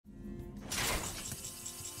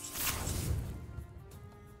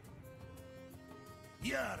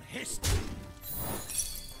Your history.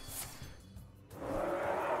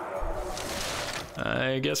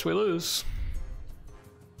 I guess we lose.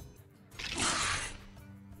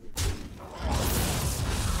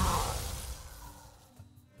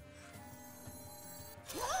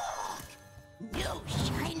 No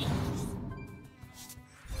shinies.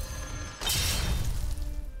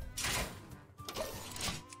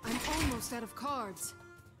 I'm almost out of cards.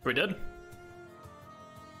 We did?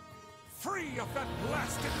 Free of that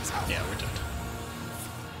blasted tower. Yeah, we did.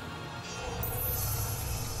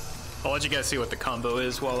 I'll let you guys see what the combo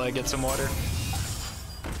is while I get some water.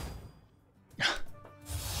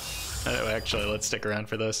 Oh, actually, let's stick around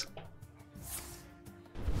for this.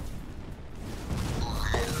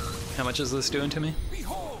 How much is this doing to me?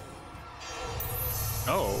 Behold.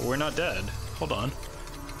 Oh, we're not dead. Hold on.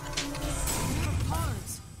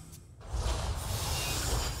 Cards.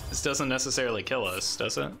 This doesn't necessarily kill us,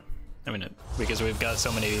 does it? I mean, because we've got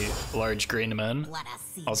so many large green men.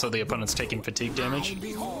 Also, the opponent's taking fatigue damage.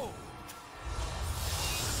 Behold.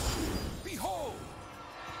 Behold.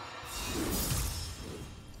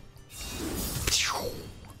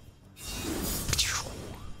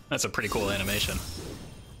 That's a pretty cool animation.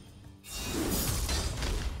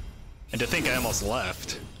 And to think I almost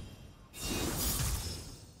left.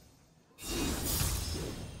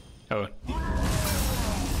 Oh.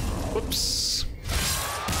 Whoops.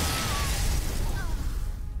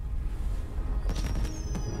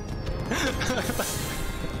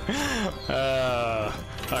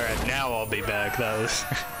 Alright, now I'll be back. That was...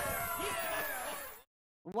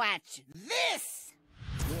 Watch this!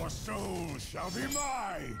 Your soul shall be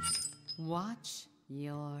mine. Watch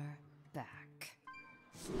your back.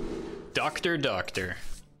 Doctor.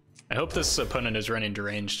 I hope this opponent is running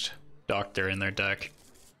deranged Doctor in their deck.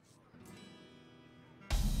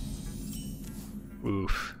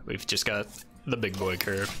 Oof, we've just got the big boy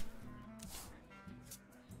curve.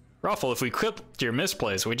 Roffle, if we clipped your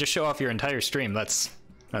misplays, we just show off your entire stream. That's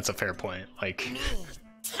a fair point. Like,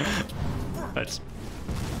 that's,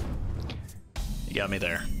 you got me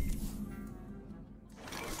there.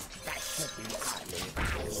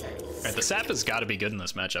 Alright, the sap has got to be good in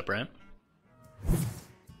this matchup, right?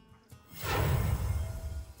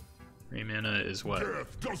 3 mana is what?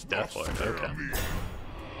 Deathlord, okay.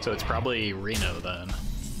 So it's probably Reno then.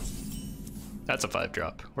 That's a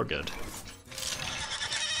 5-drop. We're good.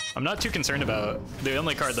 I'm not too concerned about... The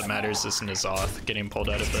only card that matters is N'Zoth getting pulled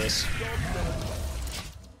out of this.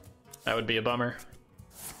 That would be a bummer.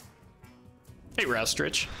 Hey,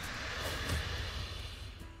 Roustrich.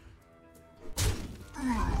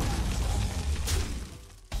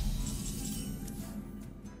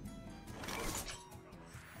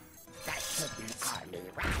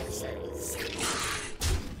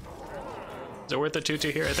 Is it worth the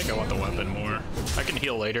 2/2 here? I think I want the weapon more. I can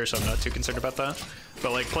heal later, so I'm not too concerned about that.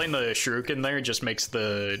 But like playing the Shuriken there just makes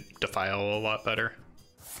the Defile a lot better.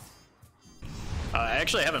 I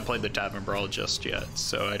actually haven't played the Tavern Brawl just yet,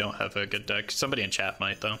 so I don't have a good deck. Somebody in chat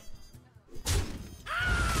might though.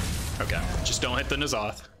 Okay, just don't hit the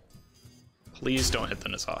N'Zoth. Please don't hit the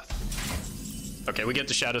N'Zoth. Okay, we get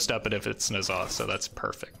the Shadowstep it if it's N'Zoth, so that's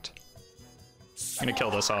perfect. I'm gonna kill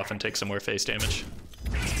this off and take some more face damage.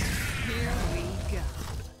 Here we go.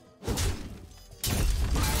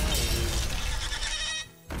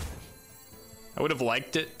 I would have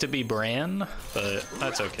liked it to be Brann, but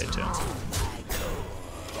that's okay too.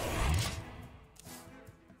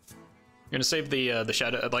 I'm gonna save the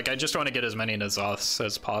shadow. Like, I just want to get as many N'Zoths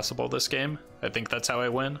as possible this game. I think that's how I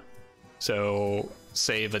win. So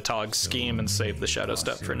save a Tog scheme and save the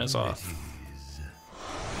Shadowstep for N'Zoth.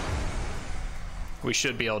 We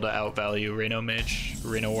should be able to outvalue Reno Mage,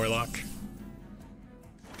 Reno Warlock.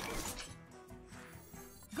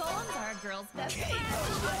 Golems are a girl's best Take friend.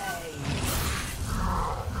 away.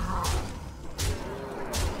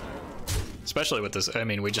 Especially with this, I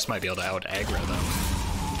mean, we just might be able to out-aggro them.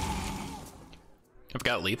 I've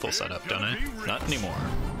got lethal set up, don't I? Not anymore.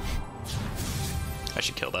 I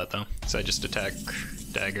should kill that though. So I just attack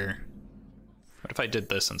dagger. What if I did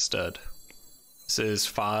this instead? This is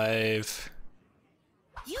 5.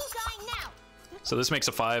 You dying now. So this makes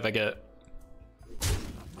a 5. I get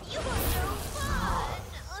You are no fun.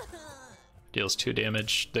 deals 2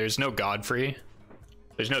 damage. There's no Godfrey.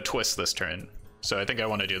 There's no twist this turn. So I think I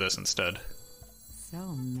want to do this instead. So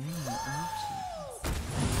many options.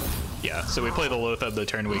 Yeah, so we play the Loatheb the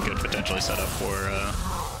turn we could potentially set up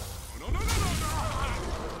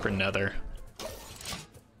for Nether.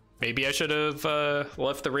 Maybe I should have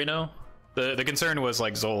left the Reno. The concern was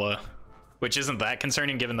like Zola, which isn't that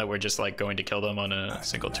concerning given that we're just like going to kill them on a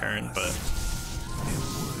single turn, but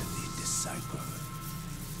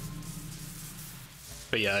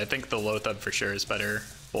But yeah, I think the Loatheb for sure is better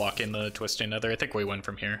blocking the Twisting Nether. I think we win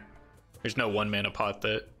from here. There's no 1 mana pot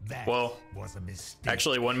that, well, Was a mistake.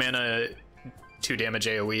 actually 1 mana, 2 damage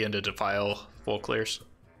AoE into Defile full clears.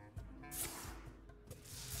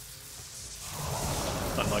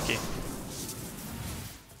 Unlucky.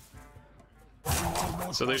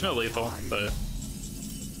 So there's no lethal, but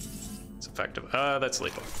it's effective. That's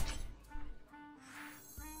lethal.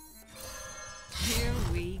 Here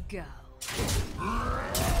we go.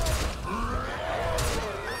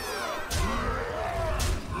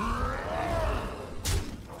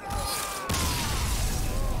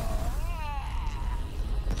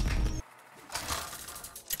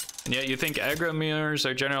 And yet you think aggro mirrors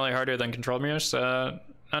are generally harder than control mirrors? Not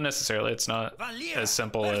necessarily. It's not as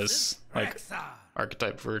simple as like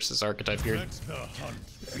archetype versus archetype here.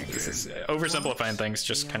 Oversimplifying things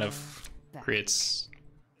just kind of creates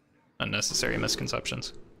unnecessary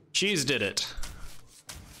misconceptions. Cheese did it.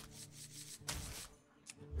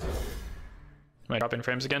 Am I dropping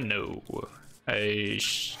frames again? No.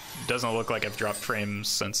 Doesn't look like I've dropped frames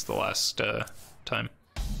since the last time.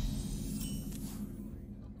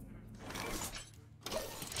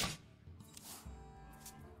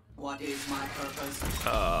 What is my purpose?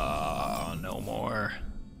 No more.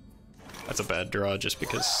 That's a bad draw just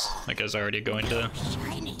because that guy's already going to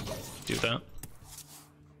Shiny. do that.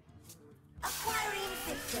 Acquiring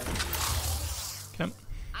victim. Okay.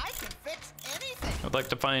 I can fix anything. I'd like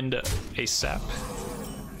to find a sap.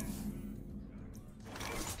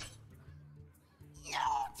 No,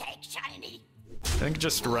 take shiny. I think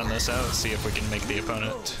just run this out, see if we can make the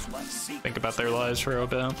opponent think about their lives for a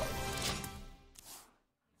bit.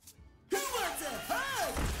 Who wants a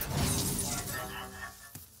hug?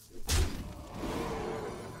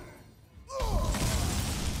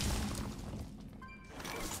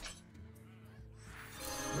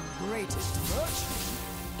 The greatest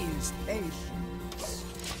virtue is patience.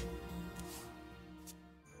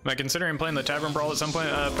 Am I considering playing the Tavern Brawl at some point?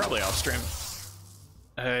 Probably off stream.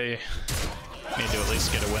 I need to at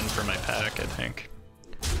least get a win for my pack, I think.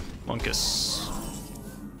 Monkus.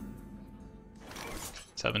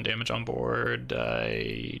 7 damage on board.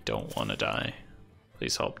 I don't want to die.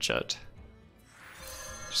 Please help, chat.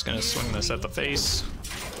 Just gonna swing this at the face.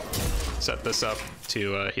 Set this up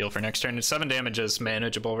to heal for next turn. 7 damage is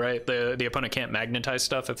manageable, right? The opponent can't magnetize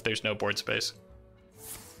stuff if there's no board space.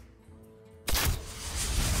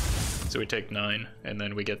 So we take 9, and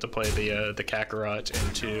then we get to play the Kakarot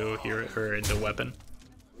into here or into weapon.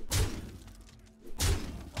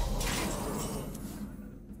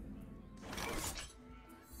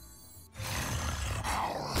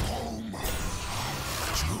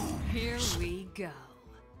 Here we go.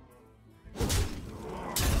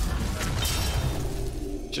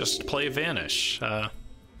 Just play Vanish. I'd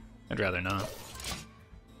rather not.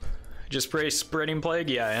 Just play Spreading Plague?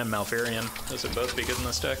 Yeah, and Malfurion. Those would both be good in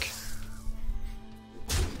this deck.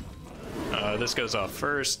 This goes off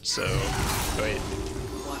first, so wait.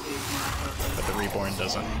 But the Reborn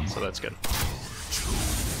doesn't, so that's good.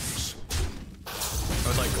 I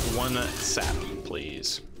would like 1 sap,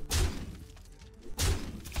 please.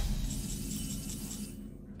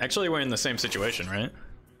 Actually, we're in the same situation, right?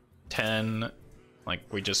 10, like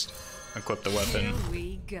we just equip the weapon. Here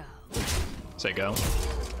we go. Say go.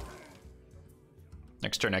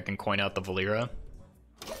 Next turn I can coin out the Valeera.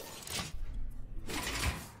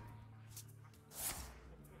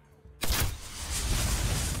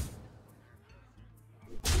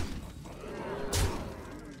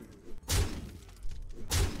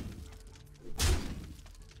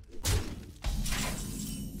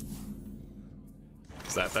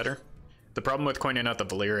 Is that better? The problem with coining out the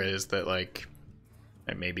Valeera is that, like,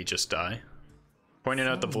 I maybe just die. Pointing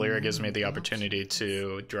out the Valeera gives me the opportunity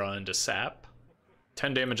to draw into sap.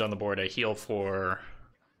 10 damage on the board, I heal for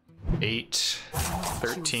 8,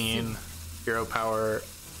 13, hero power.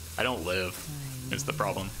 I don't live, is the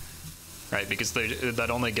problem. Right, because that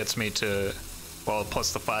only gets me to, well,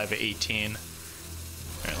 plus the 5, 18.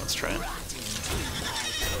 Alright, let's try it.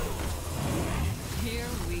 Here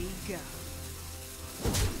we go.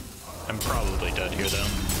 I'm probably dead here, though.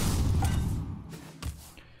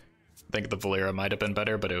 I think the Valeera might have been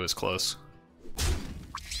better, but it was close.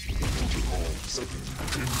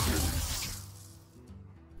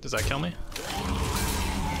 Does that kill me?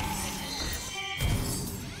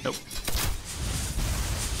 Nope.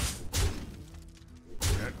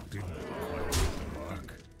 That didn't quite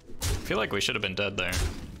work. I feel like we should have been dead there.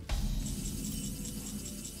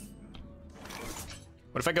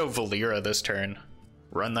 What if I go Valeera this turn?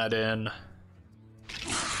 Run that in.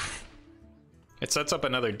 It sets up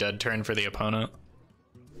another dead turn for the opponent.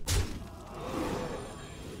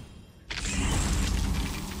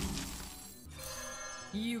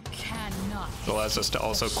 You cannot. It allows us to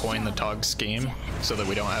also coin the Tog scheme so that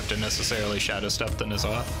we don't have to necessarily Shadowstep the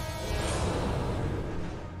N'Zoth.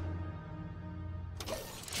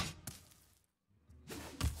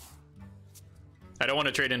 I don't want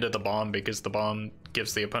to trade into the bomb because the bomb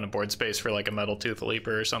gives the opponent board space for like a Metal Tooth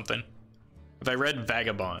Leaper or something. If I read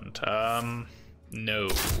Vagabond, no.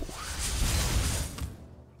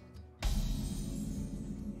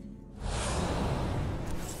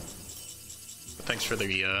 Thanks for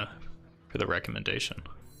the recommendation.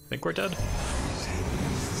 I think we're dead.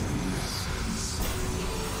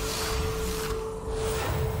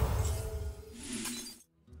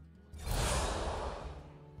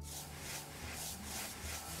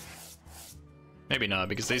 Maybe not,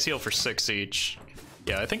 because these heal for 6 each.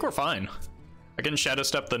 Yeah, I think we're fine. I can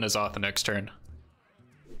Shadowstep the N'Zoth the next turn.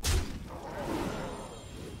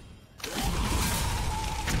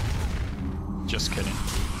 Just kidding.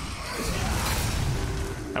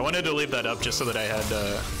 I wanted to leave that up just so that I had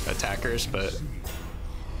attackers, but...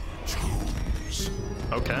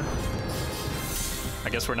 Okay. I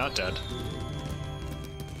guess we're not dead.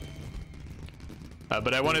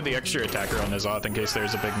 But I wanted the extra attacker on N'Zoth in case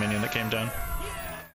there's a big minion that came down.